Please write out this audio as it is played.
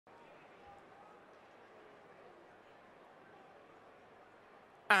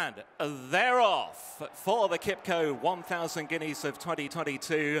And they're off for the QIPCO 1,000 guineas of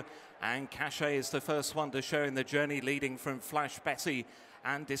 2022. And Cachet is the first one to show in the journey, leading from Flash Betty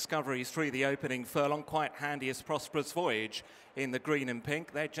and Discoveries through the opening furlong. Quite handy as Prosperous Voyage in the green and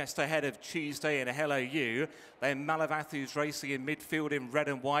pink. They're just ahead of Tuesday and Hello You. Then Malavath, who's racing in midfield in red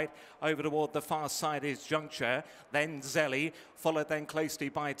and white. Over toward the far side is Juncture. Then Zelly, followed then closely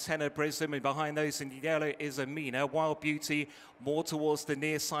by Tenebrism. And behind those in yellow is Amina. Wild Beauty more towards the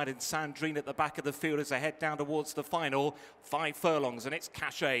near side, and Sandrine at the back of the field as they head down towards the final 5 furlongs. And it's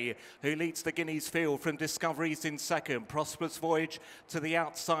Cachet who leads the Guineas field from Discoveries in second. Prosperous Voyage to the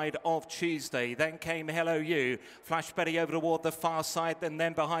outside of Tuesday. Then came Hello You. Flash Betty over toward the far side, and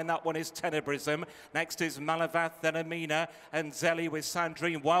then behind that one is Tenebrism. Next is Malavath, then Amina and Zelly with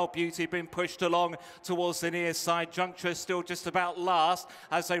Sandrine. Wild Beauty been pushed along towards the near side. Juncture still just about last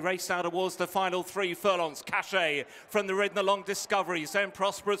as they race out towards the final 3 furlongs. Cachet from the ridden along Discoveries, then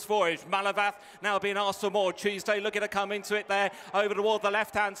Prosperous Voyage. Malavath now being asked for more. Tuesday looking to come into it there over toward the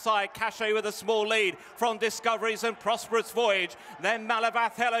left-hand side. Cachet with a small lead from Discoveries and Prosperous Voyage. Then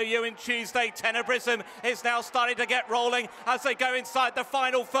Malavath, Hello You and Tuesday. Tenebrism is now starting to get rolling as they go inside the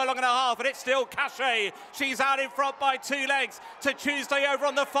final furlong and a half, and it's still Cachet. She's out in front by 2 lengths to Tuesday over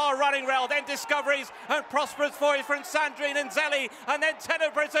on the far running rail. Then Discoveries and Prosperous Voyage from Sandrine and Zelly, and then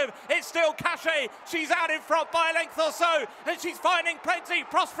Tenebrism. It's still Cachet. She's out in front by a length or so, and she's finding plenty.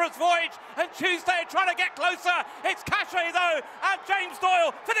 Prosperous Voyage and Tuesday are trying to get closer. It's Cachet though, and James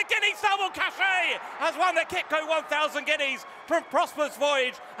Doyle for the Guineas double. Cachet has won the QIPCO 1,000 guineas from Prosperous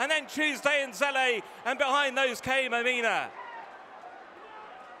Voyage, and then Tuesday and Zelly, and behind those came Amina.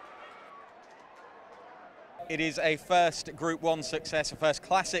 It is a first Group 1 success, a first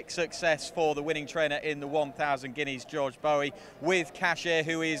classic success for the winning trainer in the 1,000 guineas, George Boughey, with Cachet,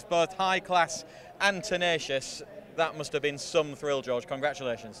 who is both high class and tenacious. That must have been some thrill, George.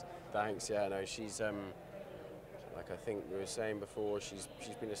 Congratulations. Thanks. Yeah, no, she's like I think we were saying before, she's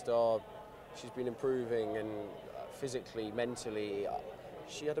been a star. She's been improving, and physically, mentally,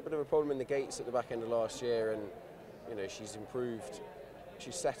 she had a bit of a problem in the gates at the back end of last year, and you know, she's improved.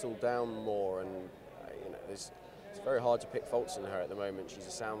 She's settled down more, and you know, it's very hard to pick faults in her at the moment. She's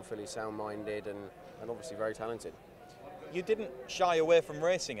a sound filly, sound-minded, and obviously very talented. You didn't shy away from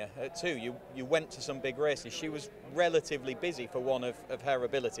racing her too. You went to some big races. She was relatively busy for one of her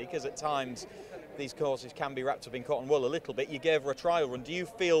ability, because at times these courses can be wrapped up in cotton wool a little bit. You gave her a trial run. Do you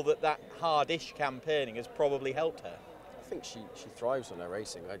feel that that hard-ish campaigning has probably helped her? I think she thrives on her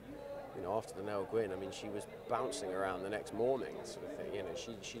racing. You know, after the Nell Gwyn, I mean, she was bouncing around the next morning, sort of thing. You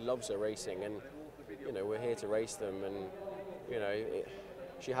know, she loves her racing, and you know, we're here to race them. And you know,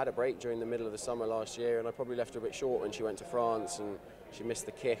 she had a break during the middle of the summer last year, and I probably left her a bit short when she went to France, and she missed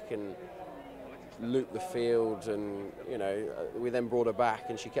the kick and looped the field, and you know, we then brought her back,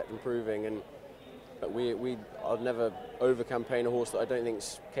 and she kept improving. And I'd never over-campaign a horse that I don't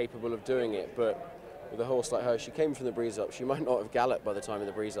think's capable of doing it, but with a horse like her, she came from the breeze up. She might not have galloped by the time of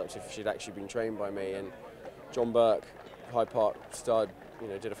the breeze ups if she'd actually been trained by me. And John Burke, Hyde Park stud, you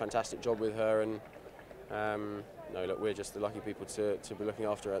know, did a fantastic job with her. And no, look, we're just the lucky people to be looking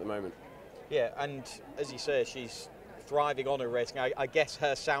after her at the moment. Yeah, and as you say, she's thriving on her racing. I guess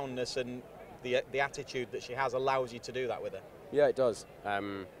her soundness and the attitude that she has allows you to do that with her. Yeah, it does.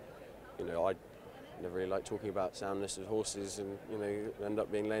 You know, I never really like talking about soundness of horses, and you know, end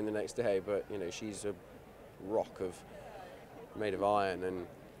up being lame the next day. But you know, she's a rock made of iron, and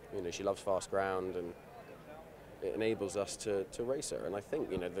you know, she loves fast ground, and it enables us to race her. And I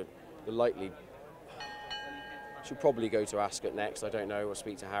think, you know, the likely, she'll probably go to Ascot next. I don't know. We'll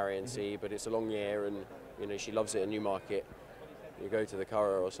speak to Harry and see. But it's a long year, and you know, she loves it in Newmarket. You go to the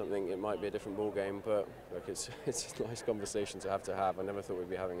Curragh or something, it might be a different ball game, but look, it's a nice conversation to have. I never thought we'd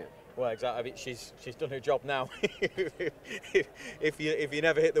be having it. Well, exactly. I mean, she's done her job now. if you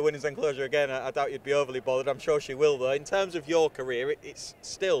never hit the winners' enclosure again, I doubt you'd be overly bothered. I'm sure she will, though. In terms of your career, it's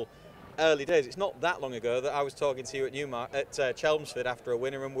still early days. It's not that long ago that I was talking to you at Newmarket, at Chelmsford after a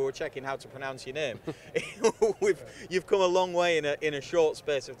winner, and we were checking how to pronounce your name. You've come a long way in a short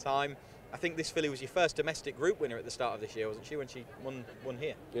space of time. I think this filly was your first domestic group winner at the start of this year, wasn't she, when she won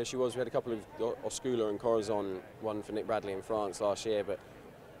here? Yeah, she was. We had a couple of Oscula and Corazon, one for Nick Bradley in France last year,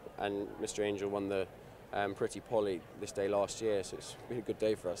 and Mr. Angel won the Pretty Polly this day last year, so it's been a good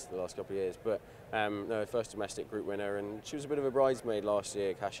day for us the last couple of years. But no, first domestic group winner, and she was a bit of a bridesmaid last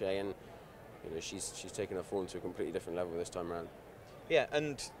year, Cachet, and you know, she's taken her form to a completely different level this time around. Yeah,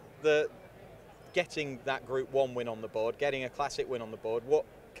 and getting that Group 1 win on the board, getting a classic win on the board, what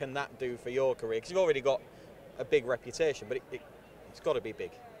can that do for your career? Because you've already got a big reputation, but it's got to be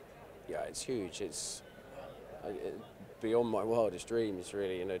big. Yeah, it's huge. beyond my wildest dreams,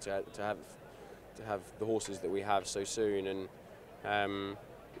 really. You know, to have the horses that we have so soon, and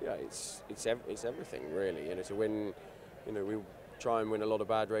yeah, it's everything, really. You know, to win. You know, we try and win a lot of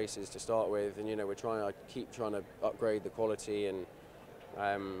bad races to start with, and you know, I keep trying to upgrade the quality, and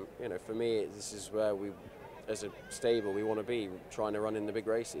you know, for me, this is where we, as a stable, we want to be, trying to run in the big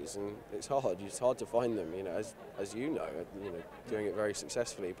races, and it's hard to find them, you know, as you know, doing it very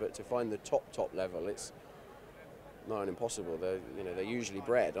successfully, but to find the top level, it's not impossible. They're usually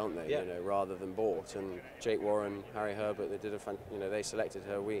bred, aren't they? Yeah. You know, rather than bought. And Jake Warren, Harry Herbert, they selected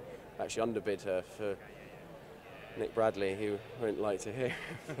her. We actually underbid her for Nick Bradley, who won't like to hear,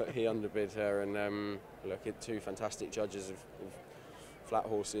 but he underbid her, and look, at two fantastic judges of flat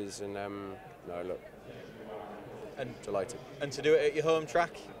horses, and no, look, and delighted. And to do it at your home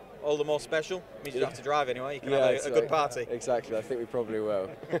track, all the more special. Means you don't have to drive anyway. You can have a good party. Exactly. I think we probably will.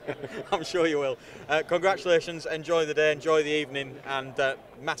 I'm sure you will. Congratulations. Enjoy the day. Enjoy the evening. And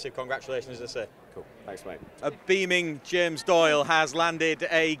massive congratulations, as I say. Cool. Thanks, mate. A beaming James Doyle has landed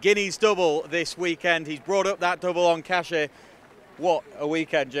a Guineas double this weekend. He's brought up that double on Cachet. What a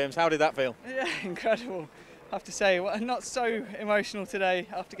weekend, James. How did that feel? Yeah, incredible. I have to say, well, not so emotional today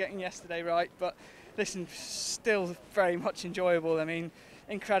after getting yesterday right, but listen, still very much enjoyable. I mean,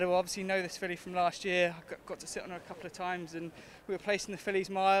 incredible. Obviously, know this filly from last year. I got to sit on her a couple of times, and we were placing the fillies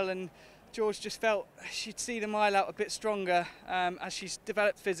mile, and George just felt she'd see the mile out a bit stronger as she's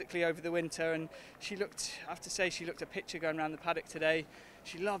developed physically over the winter, and she looked, I have to say, she looked a picture going around the paddock today.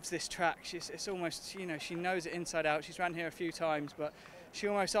 She loves this track. It's almost, you know, she knows it inside out. She's ran here a few times, but she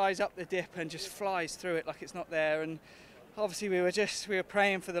almost eyes up the dip and just flies through it like it's not there. And obviously we were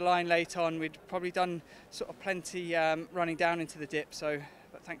praying for the line late on. We'd probably done sort of plenty running down into the dip,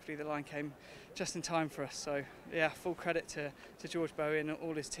 but thankfully the line came just in time for us. So yeah, full credit to George Boughey and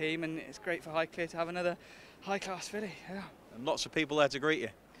all his team, and it's great for Highclere to have another high-class filly. Yeah. And lots of people there to greet you.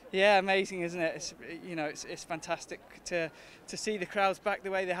 Yeah, amazing, isn't it? It's fantastic to see the crowds back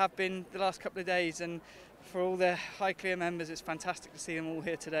the way they have been the last couple of days, and for all the Highclere members, it's fantastic to see them all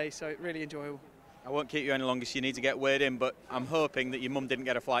here today. So really enjoyable. I won't keep you any longer, so you need to get weighed in, but I'm hoping that your mum didn't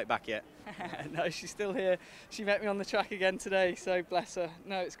get a flight back yet. No, she's still here. She met me on the track again today, so bless her.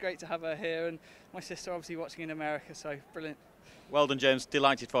 No, it's great to have her here, and my sister obviously watching in America, so brilliant. Well done, James.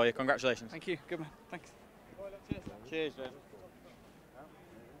 Delighted for you. Congratulations. Thank you. Good man. Thanks. Cheers, James.